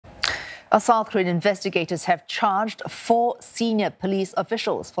South Korean investigators have charged 4 senior police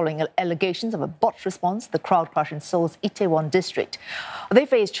officials following allegations of a botched response to the crowd crush in Seoul's Itaewon district. They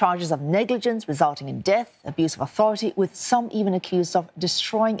face charges of negligence resulting in death, abuse of authority, with some even accused of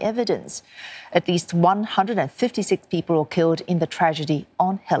destroying evidence. At least 156 people were killed in the tragedy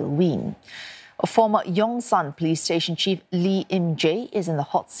on Halloween. A former Yongsan police station chief Lee Im-jae is in the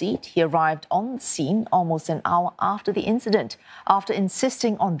hot seat. He arrived on the scene almost an hour after the incident, after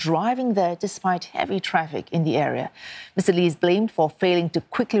insisting on driving there despite heavy traffic in the area. Mr. Lee is blamed for failing to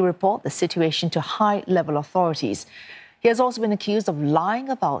quickly report the situation to high-level authorities. He has also been accused of lying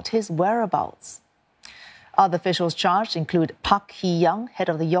about his whereabouts. Other officials charged include Park Hee-young, head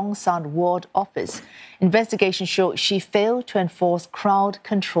of the Yongsan ward office. Investigations show she failed to enforce crowd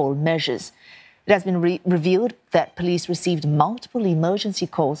control measures. It has been revealed that police received multiple emergency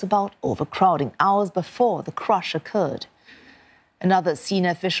calls about overcrowding hours before the crush occurred. Another senior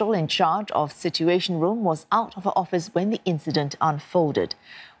official in charge of Situation Room was out of her office when the incident unfolded,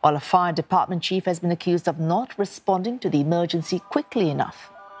 while a fire department chief has been accused of not responding to the emergency quickly enough.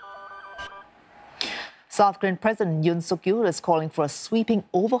 South Korean President Suk-yeol is calling for a sweeping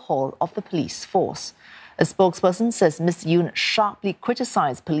overhaul of the police force. A spokesperson says Mr. Yoon sharply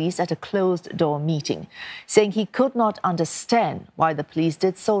criticized police at a closed-door meeting, saying he could not understand why the police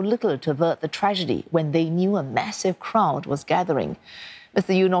did so little to avert the tragedy when they knew a massive crowd was gathering.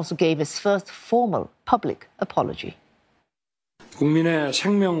 Mr. Yoon also gave his first formal public apology. 국민의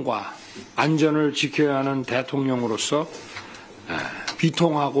생명과 안전을 지켜야 하는 대통령으로서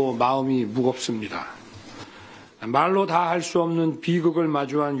비통하고 마음이 무겁습니다. 말로 다 할 수 없는 비극을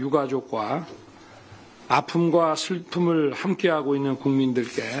마주한 유가족과 아픔과 슬픔을 함께하고 있는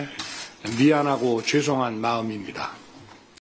국민들께 미안하고 죄송한 마음입니다.